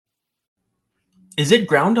Is it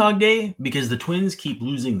Groundhog Day? Because the Twins keep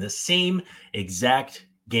losing the same exact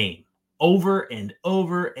game over and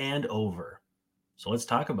over and over. So let's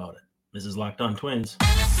talk about it. This is Locked On Twins.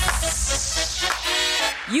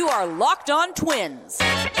 You are Locked On Twins,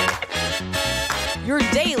 your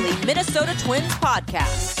daily Minnesota Twins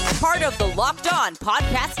podcast, part of the Locked On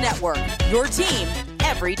Podcast Network, your team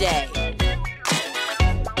every day.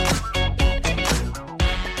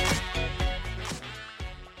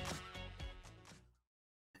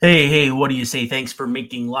 Hey, what do you say? Thanks for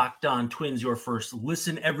making Locked On Twins your first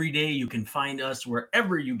listen every day. You can find us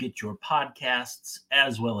wherever you get your podcasts,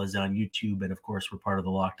 as well as on YouTube. And of course, we're part of the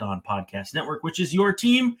Locked On Podcast Network, which is your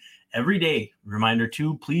team every day. Reminder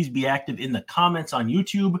too, please be active in the comments on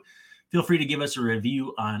YouTube. Feel free to give us a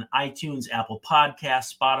review on iTunes, Apple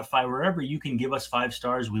Podcasts, Spotify, wherever you can give us 5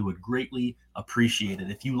 stars. We would greatly appreciate it.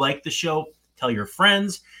 If you like the show, tell your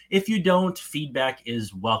friends. If you don't, feedback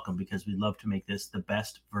is welcome because we'd love to make this the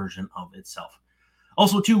best version of itself.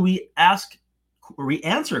 Also, too, we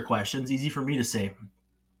answer questions, easy for me to say,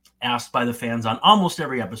 asked by the fans on almost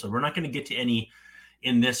every episode. We're not going to get to any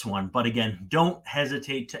in this one, but again, don't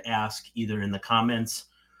hesitate to ask either in the comments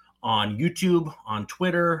on YouTube, on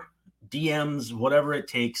Twitter, DMs, whatever it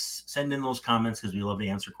takes. Send in those comments because we love to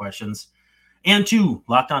answer questions. And 2,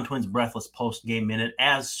 Locked On Twins Breathless Post-Game Minute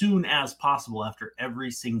as soon as possible after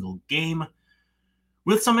every single game,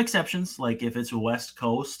 with some exceptions, like if it's a West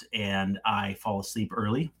Coast and I fall asleep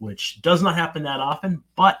early, which does not happen that often,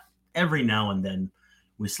 but every now and then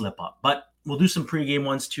we slip up. But we'll do some pregame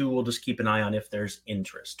ones too. We'll just keep an eye on if there's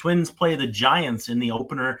interest. Twins play the Giants in the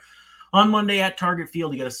opener on Monday at Target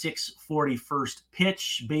Field. You got a 6:40 first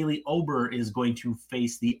pitch. Bailey Ober is going to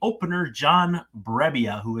face the opener, John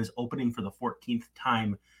Brebbia, who is opening for the 14th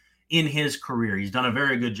time in his career. He's done a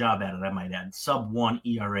very good job at it, I might add. Sub-1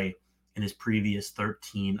 ERA in his previous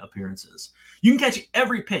 13 appearances. You can catch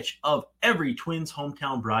every pitch of every Twins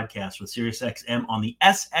hometown broadcast with SiriusXM on the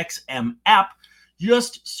SXM app.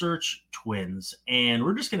 Just search Twins. And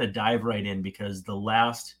we're just going to dive right in because the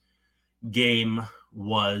last game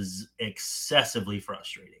was excessively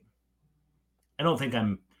frustrating. I don't think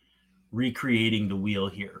I'm recreating the wheel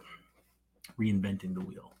here, reinventing the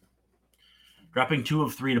wheel. Dropping 2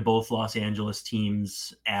 of 3 to both Los Angeles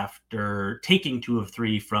teams after taking 2 of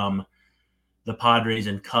 3 from the Padres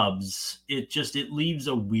and Cubs, it leaves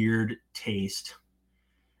a weird taste.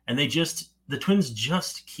 And the Twins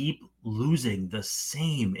just keep losing the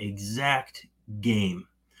same exact game.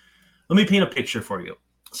 Let me paint a picture for you.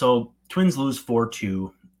 So Twins lose 4-2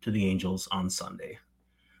 to the Angels on Sunday.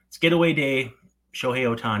 It's getaway day. Shohei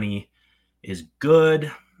Ohtani is good.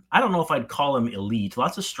 I don't know if I'd call him elite.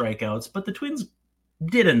 Lots of strikeouts, but the Twins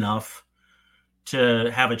did enough to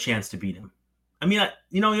have a chance to beat him. I mean,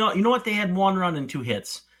 you know what? They had 1 run and 2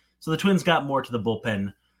 hits. So the Twins got more to the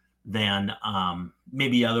bullpen than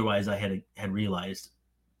maybe otherwise I had realized.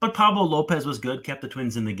 But Pablo Lopez was good, kept the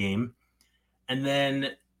Twins in the game. And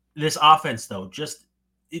then this offense, though, just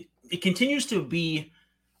it continues to be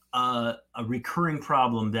a recurring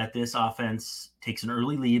problem that this offense takes an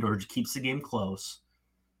early lead or keeps the game close,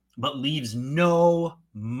 but leaves no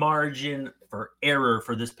margin for error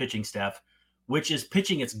for this pitching staff, which is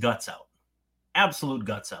pitching its guts out, absolute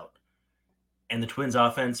guts out. And the Twins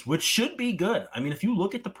offense, which should be good. I mean, if you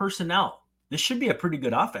look at the personnel, this should be a pretty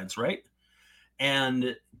good offense, right?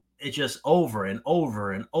 And it just over and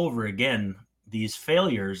over and over again, these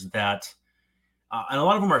failures that and a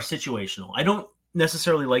lot of them are situational. I don't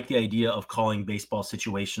necessarily like the idea of calling baseball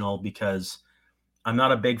situational because I'm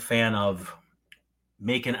not a big fan of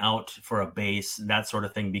making out for a base, that sort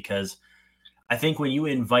of thing, because I think when you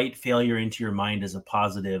invite failure into your mind as a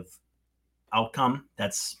positive outcome,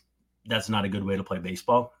 that's not a good way to play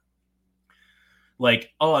baseball.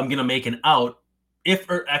 Like, oh, I'm going to make an out. Think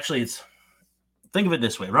of it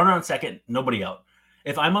this way. Runner on second, nobody out.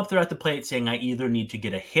 If I'm up there at the plate saying I either need to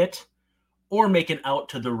get a hit or make an out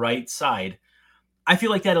to the right side, I feel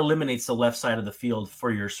like that eliminates the left side of the field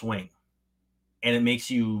for your swing. And it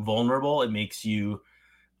makes you vulnerable. It makes you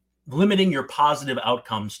limiting your positive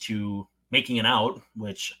outcomes to making an out,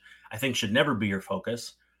 which I think should never be your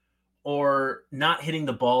focus, or not hitting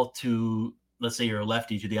the ball to, let's say you're a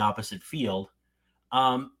lefty, to the opposite field.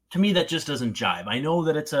 To me, that just doesn't jive. I know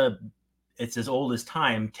that it's as old as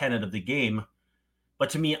time, tenet of the game, but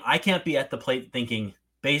to me, I can't be at the plate thinking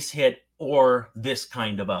base hit or this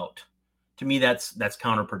kind of out. To me, that's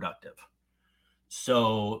counterproductive.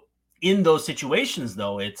 So in those situations,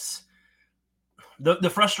 though, it's the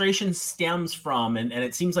frustration stems from, and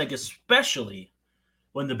it seems like especially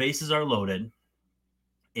when the bases are loaded,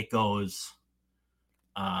 it goes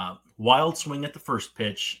wild swing at the first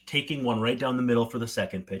pitch, taking one right down the middle for the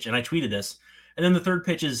second pitch. And I tweeted this. And then the third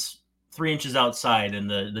pitch is 3 inches outside and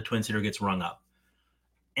the Twins hitter gets rung up.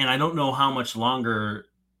 And I don't know how much longer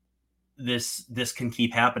this can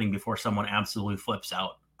keep happening before someone absolutely flips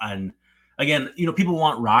out. And again, people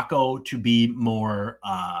want Rocco to be more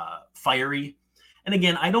fiery. And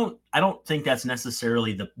again, I don't think that's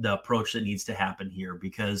necessarily the approach that needs to happen here,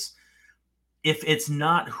 because if it's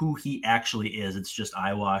not who he actually is, it's just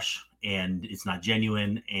eyewash and it's not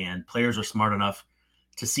genuine, and players are smart enough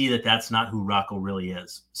to see that that's not who Rocco really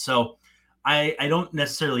is. So I don't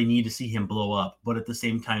necessarily need to see him blow up, but at the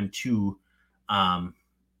same time too,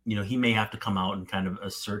 he may have to come out and kind of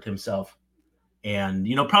assert himself and,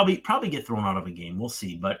 probably get thrown out of a game. We'll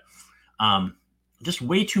see. But just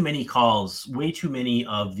way too many calls, way too many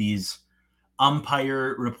of these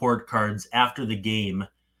umpire report cards after the game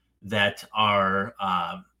that are,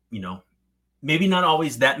 maybe not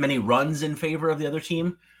always that many runs in favor of the other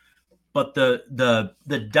team, but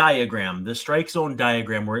the diagram, the strike zone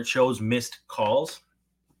diagram where it shows missed calls,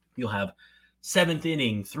 you'll have 7th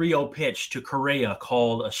inning, 3-0 pitch to Correa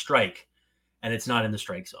called a strike, and it's not in the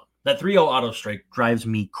strike zone. That 3-0 auto strike drives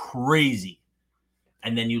me crazy.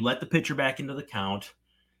 And then you let the pitcher back into the count.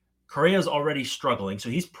 Correa's already struggling, so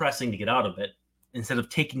he's pressing to get out of it instead of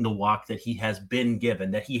taking the walk that he has been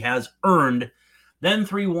given, that he has earned. Then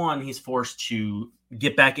 3-1, he's forced to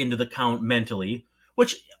get back into the count mentally,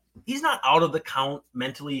 which he's not out of the count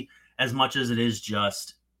mentally as much as it is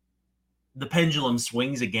just the pendulum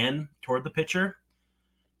swings again toward the pitcher.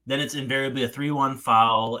 Then it's invariably a 3-1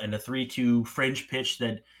 foul and a 3-2 fringe pitch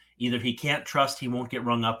that either he can't trust he won't get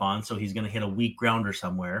rung up on, so he's going to hit a weak grounder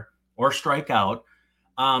somewhere or strike out.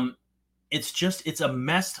 It's a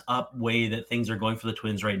messed up way that things are going for the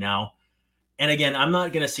Twins right now. And again, I'm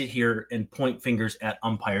not going to sit here and point fingers at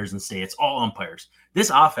umpires and say it's all umpires.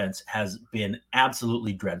 This offense has been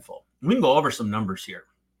absolutely dreadful. We can go over some numbers here.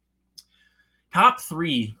 Top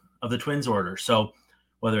 3 of the Twins order. So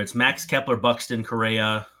whether it's Max Kepler, Buxton,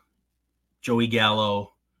 Correa, Joey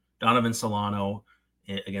Gallo, Donovan Solano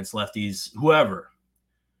against lefties, whoever,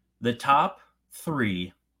 the top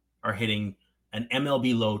 3 are hitting an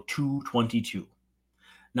MLB low 222.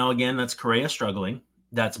 Now, again, that's Correa struggling.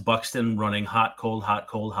 That's Buxton running hot, cold, hot,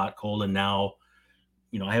 cold, hot, cold. And now,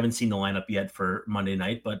 I haven't seen the lineup yet for Monday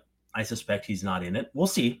night, but I suspect he's not in it. We'll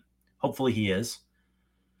see. Hopefully he is.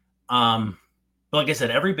 But like I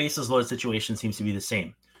said, every bases loaded situation seems to be the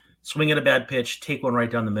same. Swing at a bad pitch, take one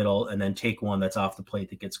right down the middle, and then take one that's off the plate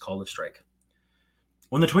that gets called a strike.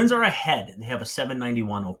 When the Twins are ahead, they have a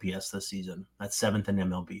 791 OPS this season. That's 7th in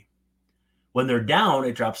MLB. When they're down,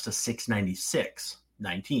 it drops to 696,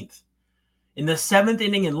 19th. In the 7th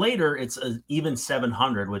inning and later, it's an even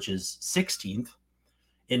 700, which is 16th.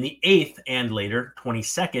 In the 8th and later,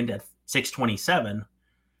 22nd at 627.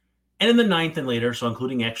 And in the 9th and later, so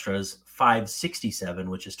including extras, 567,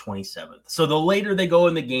 which is 27th. So the later they go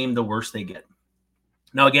in the game, the worse they get.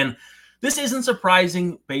 Now, again, this isn't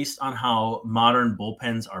surprising based on how modern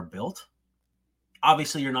bullpens are built.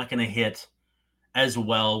 Obviously, you're not going to hit as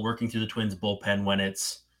well working through the Twins bullpen when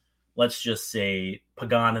it's, let's just say,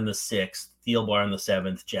 Pagan in the 6th, Thielbar in the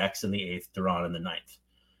 7th, Jackson in the 8th, Duran in the 9th.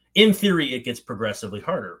 In theory, it gets progressively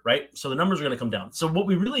harder, right? So the numbers are going to come down. So what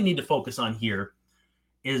we really need to focus on here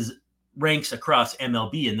is ranks across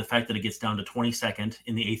MLB and the fact that it gets down to 22nd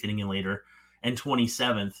in the 8th inning and later and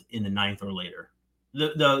 27th in the 9th or later.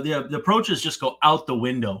 The approaches just go out the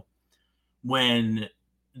window when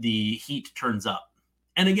the heat turns up.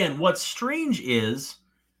 And again, what's strange is,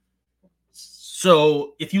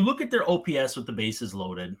 so if you look at their OPS with the bases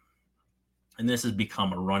loaded, and this has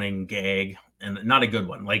become a running gag and not a good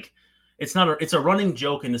one. Like it's a running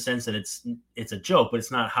joke in the sense that it's a joke, but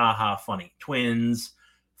it's not ha funny. Twins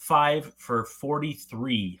 5 for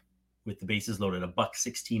 43 with the bases loaded, a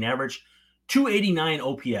 $116 average, 289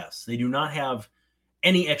 OPS. They do not have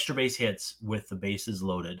any extra base hits with the bases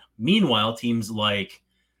loaded. Meanwhile, teams like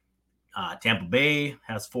Tampa Bay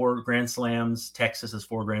has 4 grand slams. Texas has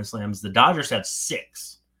 4 grand slams. The Dodgers have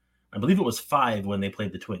 6. I believe it was 5 when they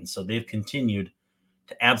played the Twins. So they've continued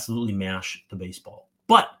to absolutely mash the baseball.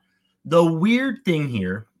 But the weird thing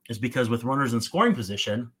here is because with runners in scoring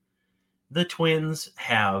position, the Twins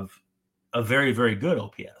have a very, very good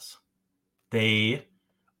OPS. They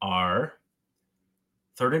are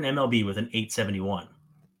 3rd in MLB with an 871.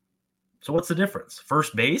 So what's the difference?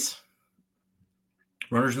 First base,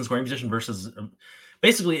 runners in scoring position versus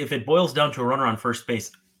basically if it boils down to a runner on first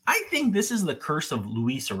base, I think this is the curse of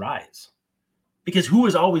Luis Arraez, because who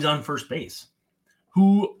is always on first base?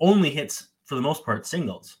 Who only hits, for the most part,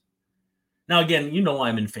 singles? Now, again,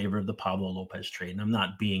 I'm in favor of the Pablo Lopez trade, and I'm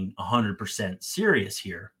not being 100% serious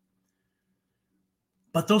here.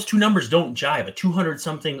 But those two numbers don't jive. A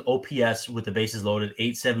 200-something OPS with the bases loaded,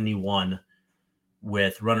 871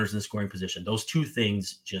 with runners in the scoring position. Those two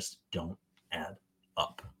things just don't add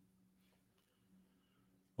up.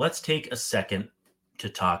 Let's take a second to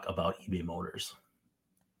talk about eBay Motors.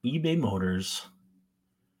 eBay Motors,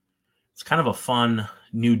 it's kind of a fun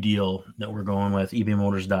new deal that we're going with,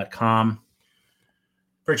 ebaymotors.com.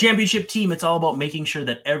 For a championship team, it's all about making sure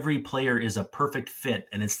that every player is a perfect fit,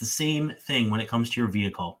 and it's the same thing when it comes to your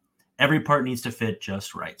vehicle. Every part needs to fit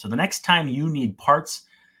just right. So the next time you need parts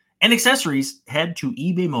and accessories, head to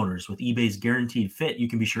eBay Motors. With eBay's guaranteed fit, you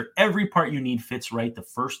can be sure every part you need fits right the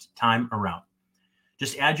first time around.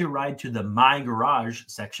 Just add your ride to the My Garage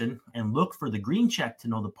section and look for the green check to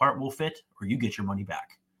know the part will fit or you get your money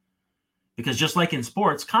back. Because just like in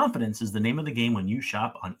sports, confidence is the name of the game when you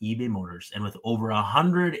shop on eBay Motors. And with over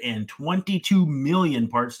 122 million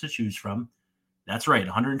parts to choose from, that's right,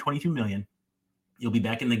 122 million, you'll be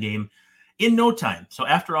back in the game in no time. So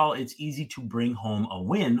after all, it's easy to bring home a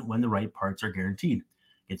win when the right parts are guaranteed.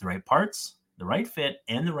 Get the right parts, the right fit,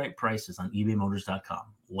 and the right prices on ebaymotors.com.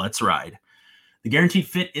 Let's ride. The guaranteed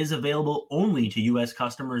fit is available only to U.S.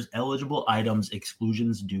 customers. Eligible items,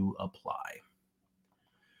 exclusions do apply.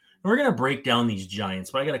 We're going to break down these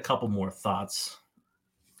Giants, but I got a couple more thoughts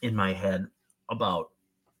in my head about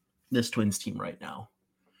this Twins team right now.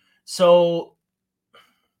 So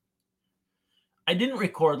I didn't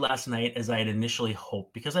record last night as I had initially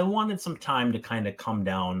hoped because I wanted some time to kind of come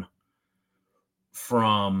down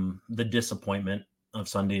from the disappointment of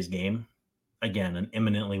Sunday's game. Again, an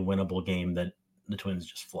imminently winnable game that the Twins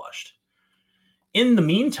just flushed. In the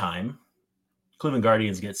meantime, Cleveland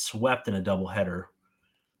Guardians get swept in a doubleheader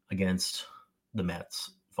against the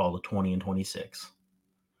Mets, fall to 20-26.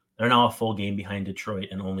 They're now a full game behind Detroit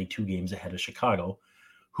and only 2 games ahead of Chicago,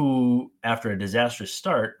 who, after a disastrous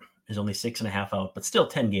start, is only 6.5 out, but still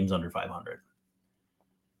 10 games under 500.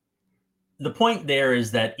 The point there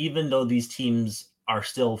is that even though these teams are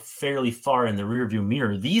still fairly far in the rearview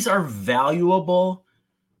mirror, these are valuable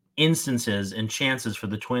instances and chances for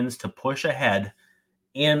the Twins to push ahead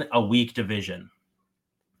in a weak division.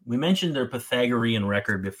 We mentioned their Pythagorean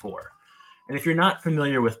record before. And if you're not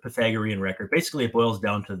familiar with Pythagorean record, basically it boils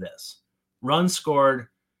down to this. Runs scored,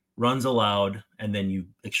 runs allowed, and then you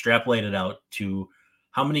extrapolate it out to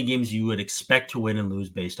how many games you would expect to win and lose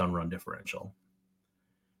based on run differential.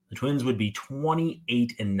 The Twins would be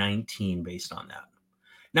 28-19 based on that.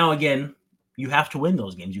 Now, again, you have to win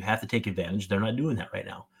those games. You have to take advantage. They're not doing that right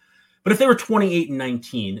now. But if they were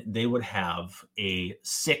 28-19, they would have a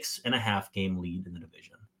 6.5 game lead in the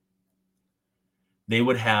division. They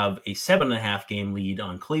would have a 7.5 game lead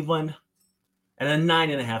on Cleveland and a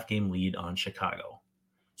 9.5 game lead on Chicago.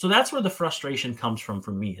 So that's where the frustration comes from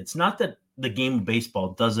for me. It's not that the game of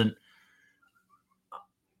baseball doesn't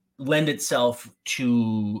lend itself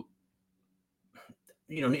to,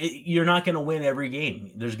 you're not going to win every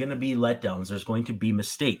game. There's going to be letdowns. There's going to be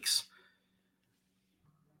mistakes.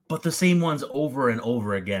 But the same ones over and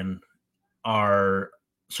over again are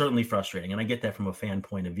certainly frustrating. And I get that from a fan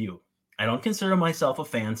point of view. I don't consider myself a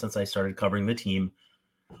fan since I started covering the team,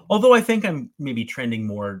 although I think I'm maybe trending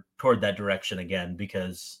more toward that direction again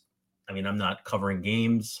because, I'm not covering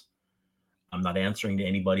games. I'm not answering to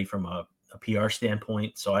anybody from a PR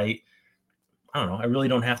standpoint. So I don't know. I really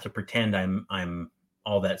don't have to pretend I'm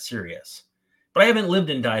all that serious. But I haven't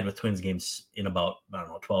lived and died with Twins games in about,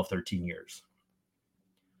 12, 13 years.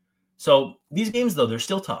 So these games, though, they're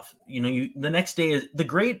still tough. The next day is the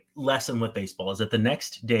great lesson with baseball is that the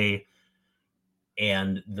next day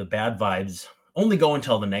and the bad vibes only go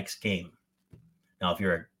until the next game. Now, if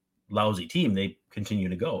you're a lousy team, they continue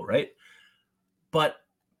to go, right? But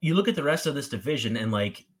you look at the rest of this division and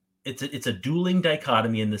it's a dueling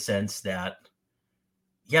dichotomy in the sense that,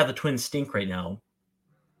 yeah, the Twins stink right now,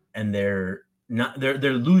 and they're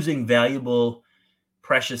losing valuable,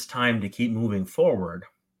 precious time to keep moving forward.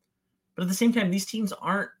 But at the same time, these teams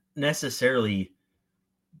aren't necessarily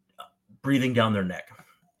breathing down their neck.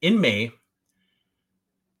 In May,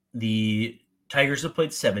 the Tigers have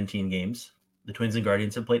played 17 games. The Twins and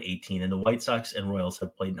Guardians have played 18, and the White Sox and Royals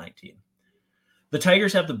have played 19. The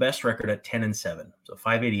Tigers have the best record at 10-7, so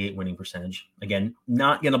 588 winning percentage. Again,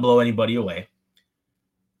 not going to blow anybody away.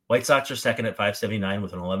 White Sox are second at 579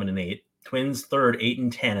 with an 11-8. Twins third,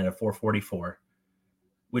 8-10 at a 444.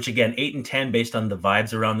 Which again, 8-10 based on the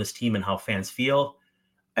vibes around this team and how fans feel.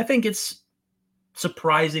 I think it's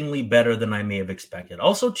surprisingly better than I may have expected.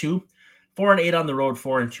 Also, 4-8 on the road,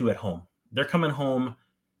 4-2 at home. They're coming home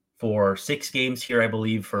for 6 games here, I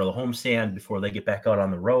believe, for the homestand before they get back out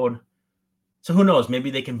on the road. So who knows?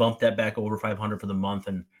 Maybe they can bump that back over 500 for the month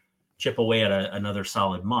and chip away at another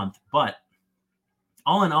solid month. But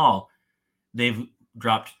all in all, they've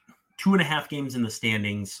dropped 2.5 games in the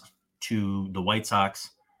standings to the White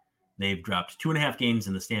Sox. They've dropped 2.5 games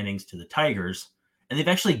in the standings to the Tigers. And they've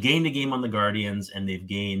actually gained a game on the Guardians, and they've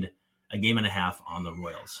gained a game and a half on the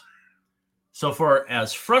Royals. So for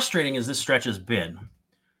as frustrating as this stretch has been,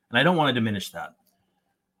 and I don't want to diminish that,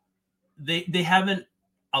 they haven't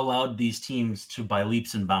allowed these teams to, by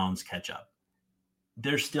leaps and bounds, catch up.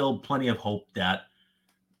 There's still plenty of hope that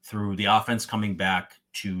through the offense coming back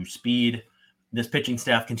to speed, this pitching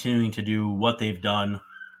staff continuing to do what they've done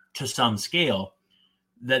to some scale,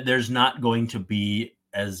 that there's not going to be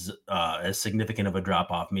as significant of a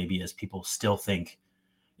drop-off maybe as people still think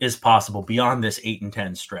is possible beyond this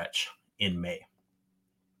 8-10 stretch in May.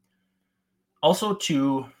 Also,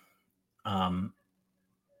 too,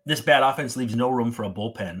 this bad offense leaves no room for a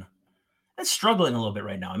bullpen. That's struggling a little bit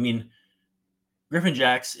right now. I mean, Griffin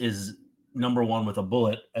Jax is number one with a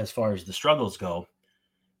bullet as far as the struggles go,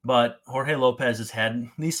 but Jorge Lopez has had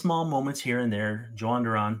these small moments here and there. Joan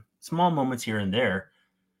Duran, small moments here and there.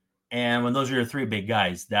 And when those are your 3 big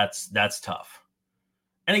guys, that's tough.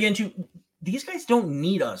 And again, too, these guys don't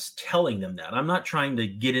need us telling them that. I'm not trying to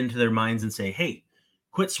get into their minds and say, hey,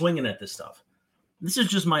 quit swinging at this stuff. This is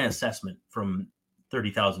just my assessment from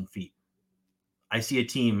 30,000 feet. I see a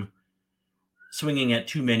team swinging at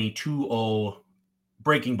too many 2-0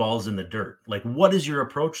 breaking balls in the dirt. Like, what is your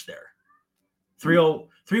approach there? 3-0,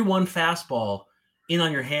 3-1 fastball in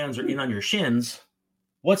on your hands or in on your shins.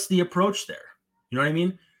 What's the approach there? You know what I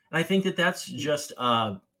mean? And I think that that's just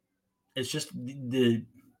it's just the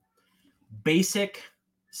basic,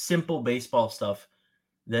 simple baseball stuff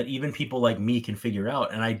that even people like me can figure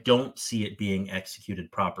out, and I don't see it being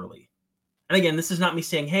executed properly. And again, this is not me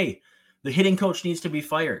saying, hey, the hitting coach needs to be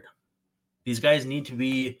fired. These guys need to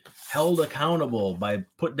be held accountable by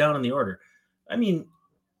put down in the order. I mean,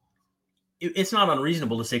 it's not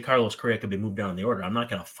unreasonable to say Carlos Correa could be moved down in the order. I'm not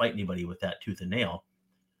going to fight anybody with that tooth and nail.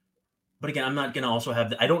 But again, I'm not going to also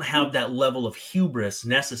have I don't have that level of hubris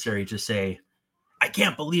necessary to say, I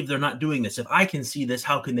can't believe they're not doing this. If I can see this,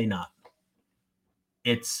 how can they not?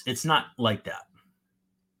 It's not like that.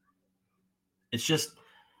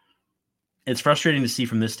 It's frustrating to see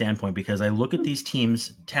from this standpoint because I look at these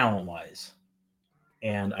teams talent-wise,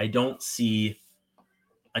 and I don't see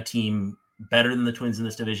a team better than the Twins in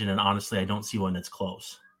this division, and honestly, I don't see one that's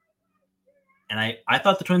close. And I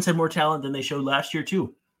thought the Twins had more talent than they showed last year,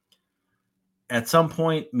 too. At some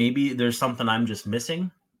point, maybe there's something I'm just missing,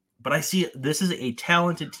 but I see this is a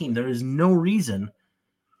talented team. There is no reason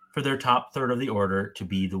for their top third of the order to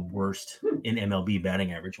be the worst in MLB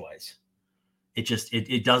batting average-wise.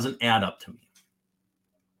 It doesn't add up to me.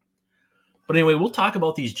 But anyway, we'll talk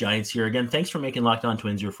about these Giants here. Again, thanks for making Locked On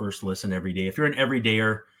Twins your first listen every day. If you're an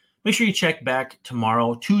everydayer, make sure you check back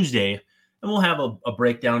tomorrow, Tuesday, and we'll have a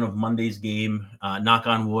breakdown of Monday's game. Knock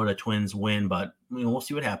on wood, a Twins win, but we'll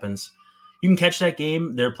see what happens. You can catch that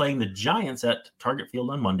game. They're playing the Giants at Target Field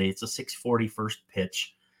on Monday. It's a 6:40 first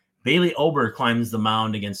pitch. Bailey Ober climbs the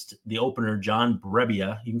mound against the opener, John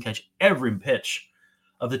Brebbia. You can catch every pitch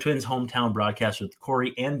of the Twins' hometown broadcast with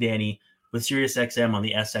Corey and Danny with SiriusXM on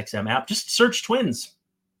the SXM app. Just search Twins.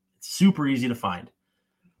 It's super easy to find.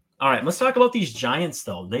 All right, let's talk about these Giants,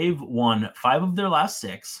 though. They've won 5 of their last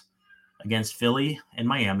 6 against Philly and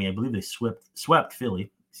Miami. I believe they swept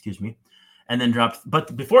Philly, and then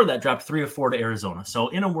but before that, dropped 3 of 4 to Arizona. So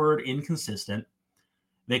in a word, inconsistent.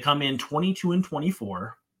 They come in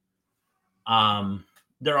 22-24.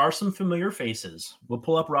 There are some familiar faces. We'll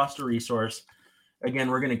pull up roster resource. Again,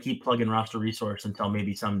 we're going to keep plugging roster resource until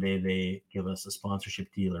maybe someday they give us a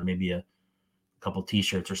sponsorship deal or maybe a couple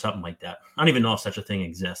t-shirts or something like that. I don't even know if such a thing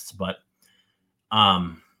exists, but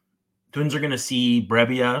Twins are going to see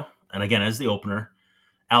Brebbia, and again, as the opener,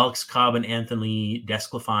 Alex Cobb and Anthony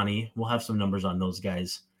Desclafani. We'll have some numbers on those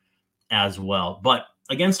guys as well. But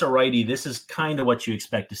against a righty, this is kind of what you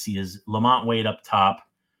expect to see is Lamont Wade up top,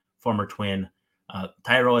 former Twin,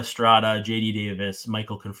 Tyro Estrada, J.D. Davis,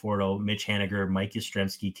 Michael Conforto, Mitch Haniger, Mike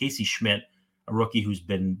Yastrzemski, Casey Schmidt, a rookie who's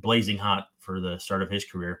been blazing hot for the start of his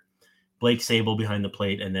career, Blake Sable behind the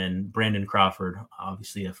plate, and then Brandon Crawford,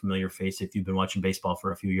 obviously a familiar face if you've been watching baseball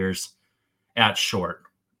for a few years, at short.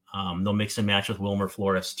 They'll mix and match with Wilmer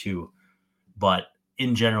Flores too. But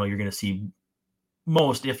in general, you're going to see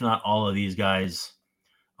most, if not all of these guys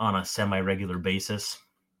on a semi-regular basis.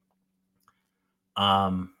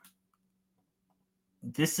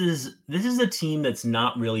 This is a team that's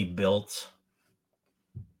not really built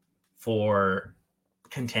for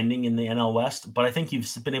contending in the NL West, but I think you've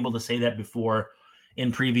been able to say that before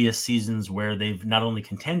in previous seasons where they've not only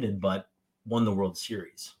contended, but won the World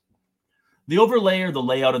Series. The overlay or the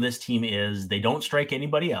layout of this team is they don't strike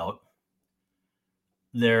anybody out.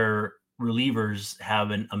 Their relievers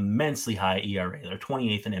have an immensely high ERA. They're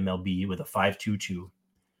 28th in MLB with a 5.22.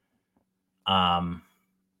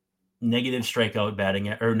 Negative strikeout batting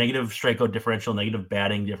or negative strikeout differential, negative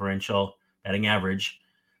batting differential, batting average,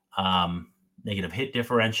 negative hit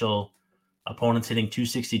differential. Opponents hitting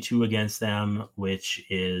 262 against them, which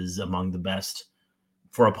is among the best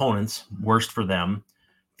for opponents, worst for them.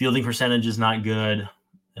 Fielding percentage is not good.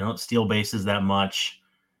 They don't steal bases that much.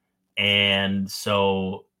 And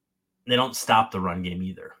so they don't stop the run game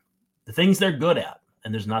either. The things they're good at,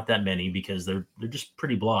 and there's not that many because they're just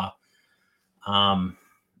pretty blah.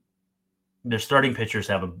 Their starting pitchers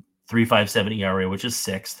have a 3.57 ERA, which is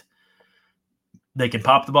 6th. They can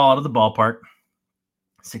pop the ball out of the ballpark,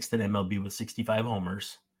 6th in MLB with 65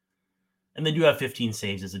 homers. And they do have 15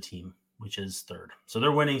 saves as a team, which is 3rd. So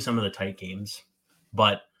they're winning some of the tight games.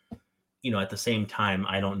 But, at the same time,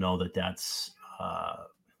 I don't know that that's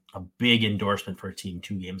a big endorsement for a team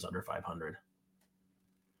 2 games under 500.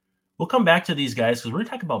 We'll come back to these guys because we're going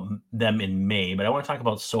to talk about them in May, but I want to talk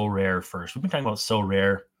about So Rare first. We've been talking about So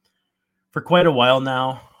Rare for quite a while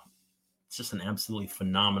now. It's just an absolutely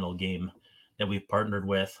phenomenal game that we've partnered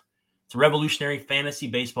with. It's a revolutionary fantasy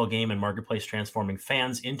baseball game and marketplace transforming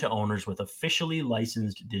fans into owners with officially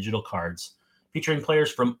licensed digital cards featuring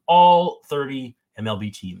players from all 30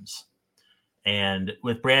 MLB teams. And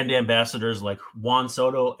with brand ambassadors like Juan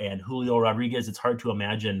Soto and Julio Rodriguez, it's hard to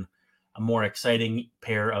imagine a more exciting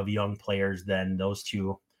pair of young players than those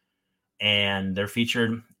two. And they're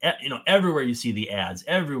featured, everywhere you see the ads,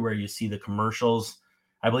 everywhere you see the commercials.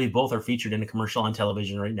 I believe both are featured in a commercial on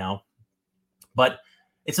television right now. But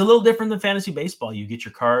it's a little different than fantasy baseball. You get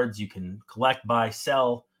your cards, you can collect, buy,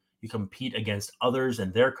 sell. You compete against others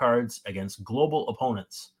and their cards against global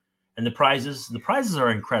opponents. And the prizes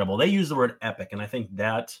are incredible. They use the word epic, and I think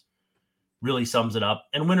that really sums it up.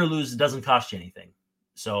 And win or lose, it doesn't cost you anything.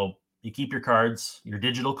 So you keep your cards, your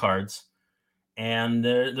digital cards, and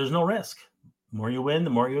there's no risk. The more you win, the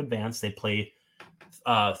more you advance. They play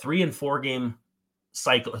 3 and 4 day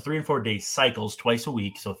cycles twice a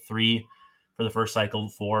week. So 3 for the first cycle,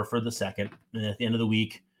 4 for the second. And at the end of the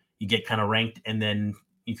week, you get kind of ranked, and then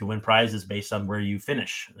you can win prizes based on where you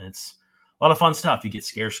finish. And it's a lot of fun stuff. You get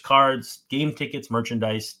scarce cards, game tickets,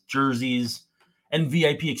 merchandise, jerseys, and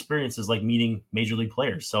VIP experiences like meeting major league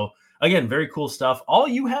players. So again, very cool stuff. All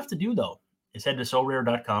you have to do, though, is head to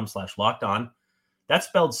sorare.com/lockedon. That's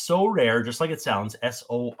spelled so rare, just like it sounds,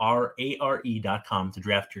 SORARE.com to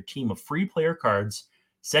draft your team of free player cards,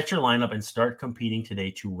 set your lineup, and start competing today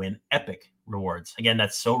to win epic rewards. Again,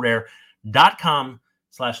 that's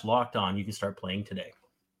sorare.com/lockedon. You can start playing today.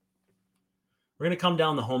 We're going to come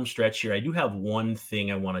down the home stretch here. I do have one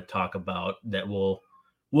thing I want to talk about that we'll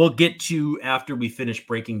get to after we finish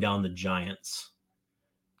breaking down the Giants.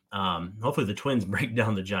 Hopefully the Twins break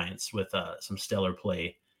down the Giants with some stellar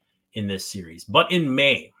play in this series. But in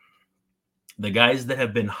May, the guys that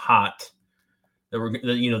have been hot that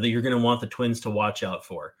you're going to want the Twins to watch out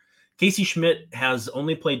for. Casey Schmidt has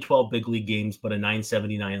only played 12 big league games, but a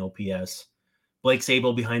 979 OPS. Blake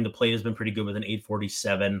Sabol behind the plate has been pretty good with an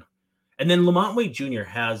 847. And then Lamont Wade Jr.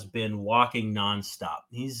 has been walking nonstop.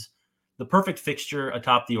 He's the perfect fixture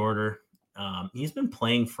atop the order. He's been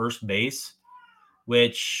playing first base,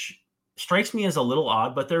 which strikes me as a little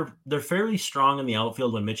odd, but they're fairly strong in the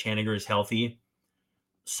outfield when Mitch Haniger is healthy.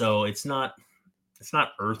 So it's not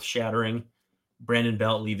earth-shattering. Brandon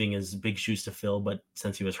Belt leaving is big shoes to fill, but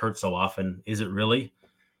since he was hurt so often, is it really?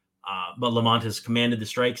 But Lamont has commanded the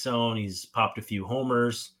strike zone. He's popped a few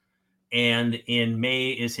homers. And in May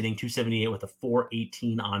is hitting 278 with a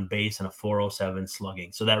 418 on base and a 407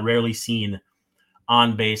 slugging. So that rarely seen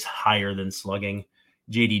on base higher than slugging.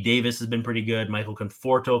 JD Davis has been pretty good. Michael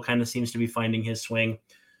Conforto kind of seems to be finding his swing.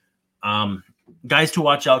 Guys to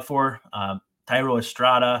watch out for. Thairo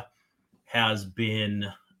Estrada has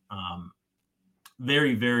been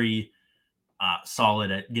very, very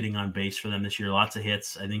solid at getting on base for them this year. Lots of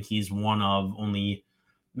hits. I think he's one of only,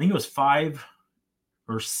 I think it was 5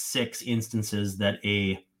 or 6 instances that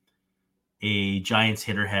a Giants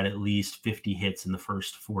hitter had at least 50 hits in the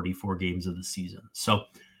first 44 games of the season. So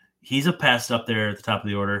he's a pest up there at the top of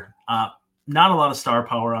the order. Not a lot of star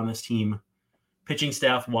power on this team. Pitching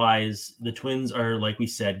staff wise, the Twins are, like we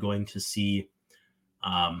said, going to see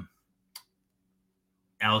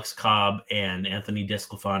Alex Cobb and Anthony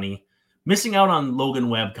DeSclafani. Missing out on Logan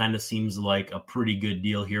Webb kind of seems like a pretty good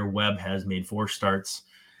deal here. Webb has made 4 starts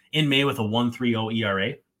in May with a 1.30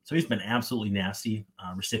 ERA. So he's been absolutely nasty.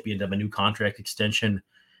 Recipient of a new contract extension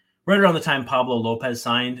right around the time Pablo Lopez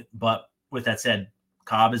signed. But with that said,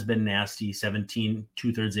 Cobb has been nasty, 17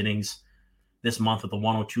 2/3 innings this month with a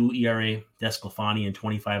 1.02 ERA. Desclafani in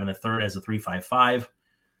 25 1/3 as a 3.55.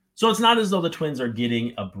 So it's not as though the Twins are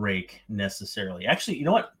getting a break necessarily. Actually, you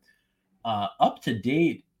know what?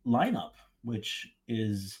 Up-to-date lineup, which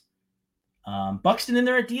is Buxton in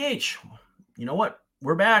there at DH. You know what?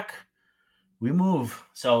 We're back. We move.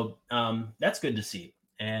 So that's good to see.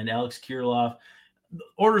 And Alex Kirilloff. The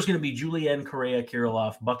order is going to be Julian, Correa,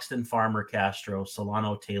 Kirilloff, Buxton, Farmer, Castro,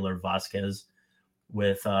 Solano, Taylor, Vasquez,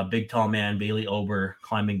 with big tall man Bailey Ober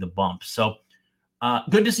climbing the bump. So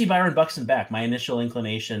good to see Byron Buxton back. My initial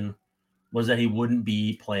inclination was that he wouldn't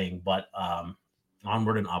be playing, but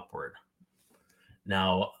onward and upward.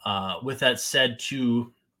 Now, with that said,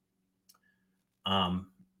 too, some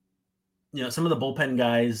of the bullpen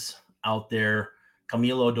guys out there,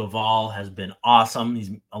 Camilo Doval has been awesome.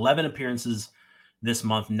 He's 11 appearances this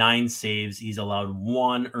month, 9 saves. He's allowed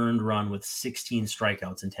 1 earned run with 16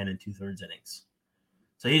 strikeouts in 10 2/3 innings.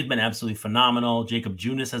 So he's been absolutely phenomenal. Jacob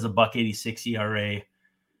Junis has a .186 ERA.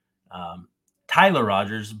 Tyler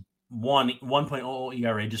Rogers, 1.00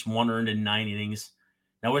 ERA, just 1 earned in 9 innings.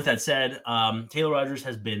 Now, with that said, Taylor Rogers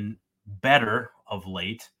has been better of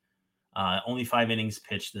late. Only 5 innings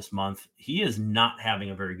pitched this month. He is not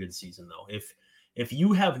having a very good season, though. If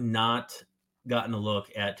you have not gotten a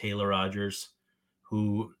look at Taylor Rogers,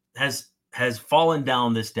 who has fallen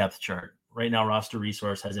down this depth chart. Right now, Roster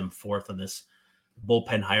Resource has him 4th on this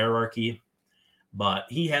bullpen hierarchy, but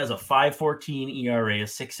he has a 5.14 ERA, a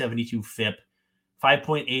 6.72 FIP,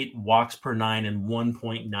 5.8 walks per 9, and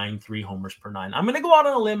 1.93 homers per 9. I'm going to go out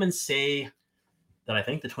on a limb and say that I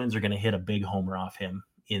think the Twins are going to hit a big homer off him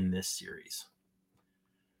in this series.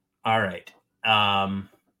 All right. I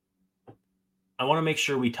want to make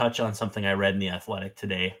sure we touch on something I read in The Athletic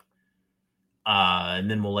today. And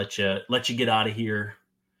then we'll let you get out of here.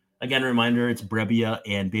 Again, reminder, it's Brebbia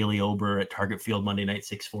and Bailey Ober at Target Field Monday night,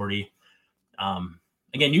 6:40.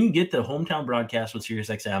 Again, you can get the hometown broadcast with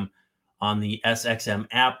SiriusXM on the SXM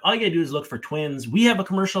app. All you got to do is look for Twins. We have a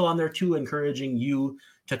commercial on there too, encouraging you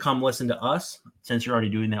to come listen to us. Since you're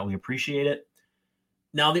already doing that, we appreciate it.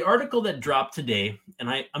 Now, the article that dropped today, and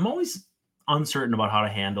I'm always uncertain about how to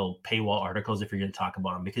handle paywall articles if you're going to talk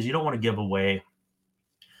about them, because you don't want to give away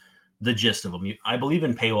the gist of them. I believe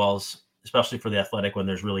in paywalls, especially for The Athletic, when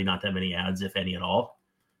there's really not that many ads, if any at all.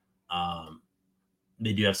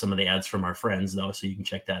 They do have some of the ads from our friends, though, so you can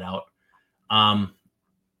check that out.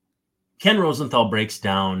 Ken Rosenthal breaks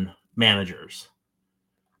down managers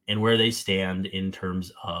and where they stand in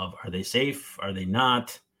terms of, are they safe? Are they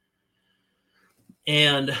not?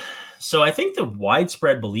 And so I think the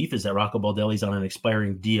widespread belief is that Rocco Baldelli's on an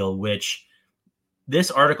expiring deal, which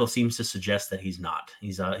this article seems to suggest that he's not.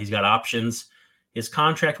 He's got options. His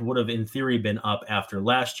contract would have, in theory, been up after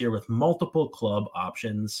last year with multiple club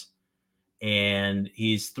options. And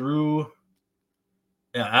he's through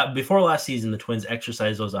before last season, the Twins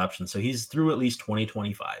exercised those options. So he's through at least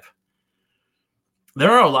 2025.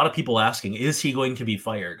 There are a lot of people asking, is he going to be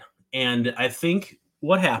fired? And I think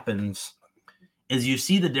what happens is you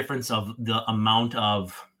see the difference of the amount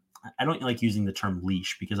of, I don't like using the term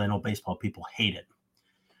leash because I know baseball people hate it,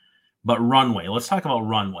 but runway. Let's talk about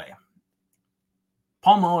runway.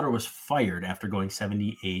 Paul Molitor was fired after going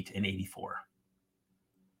 78 and 84.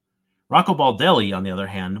 Rocco Baldelli, on the other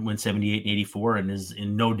hand, went 78 and 84 and is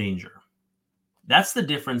in no danger. That's the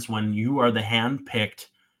difference when you are the hand-picked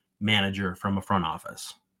manager from a front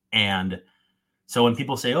office. And so when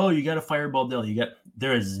people say, oh, you got to fire Baldelli,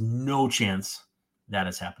 there is no chance that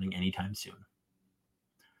is happening anytime soon.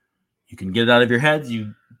 You can get it out of your heads.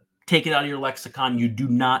 You take it out of your lexicon. You do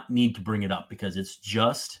not need to bring it up because it's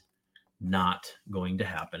just not going to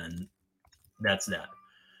happen. And that's that.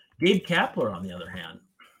 Gabe Kapler, on the other hand,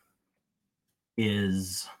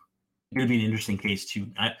 is going to be an interesting case too.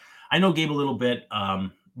 I know Gabe a little bit.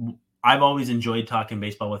 I've always enjoyed talking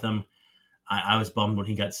baseball with him. I was bummed when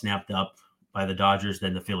he got snapped up by the Dodgers,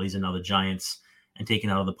 then the Phillies, and now the Giants, and taken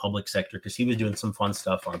out of the public sector because he was doing some fun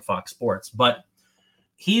stuff on Fox Sports. But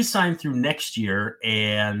he's signed through next year,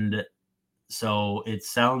 and so it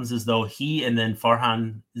sounds as though he and then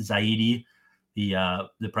Farhan Zaidi, the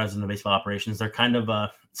president of baseball operations, they're kind of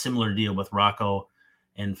a similar deal with Rocco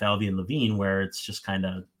and Falvey and Levine, where it's just kind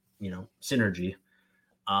of, synergy.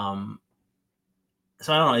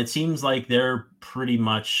 So I don't know. It seems like they're pretty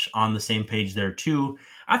much on the same page there too.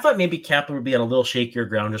 I thought maybe Kapler would be on a little shakier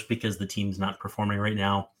ground just because the team's not performing right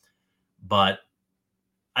now. But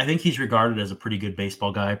I think he's regarded as a pretty good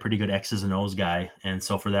baseball guy, pretty good X's and O's guy. And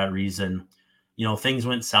so for that reason, things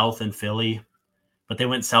went south in Philly, but they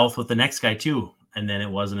went south with the next guy too. And then it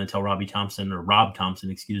wasn't until Rob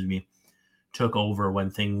Thompson, took over when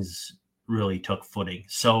things really took footing.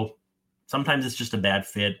 So sometimes it's just a bad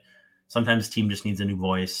fit. Sometimes the team just needs a new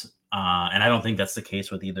voice. And I don't think that's the case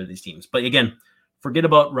with either of these teams. But again, forget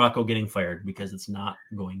about Rocco getting fired because it's not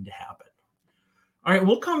going to happen. All right,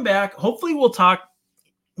 we'll come back. Hopefully we'll talk.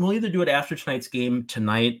 We'll either do it after tonight's game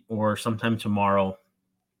tonight or sometime tomorrow.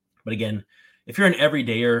 But again, if you're an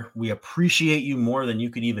everydayer, we appreciate you more than you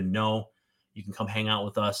could even know. You can come hang out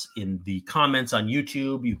with us in the comments on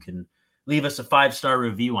YouTube. You can leave us a 5-star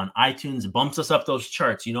review on iTunes. It bumps us up those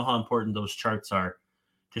charts. You know how important those charts are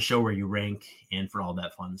to show where you rank and for all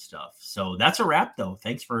that fun stuff. So that's a wrap, though.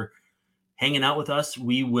 Thanks for hanging out with us.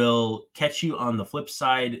 We will catch you on the flip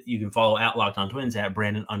side. You can follow at Locked On Twins at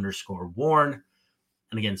Brandon_Warren.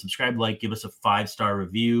 And again, subscribe, give us a 5-star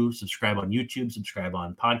review, subscribe on YouTube, subscribe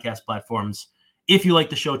on podcast platforms. If you like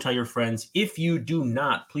the show, tell your friends. If you do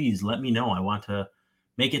not, please let me know. I want to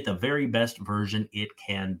make it the very best version it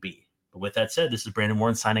can be. But with that said, this is Brandon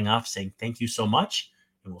Warren signing off, saying thank you so much,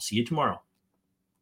 and we'll see you tomorrow.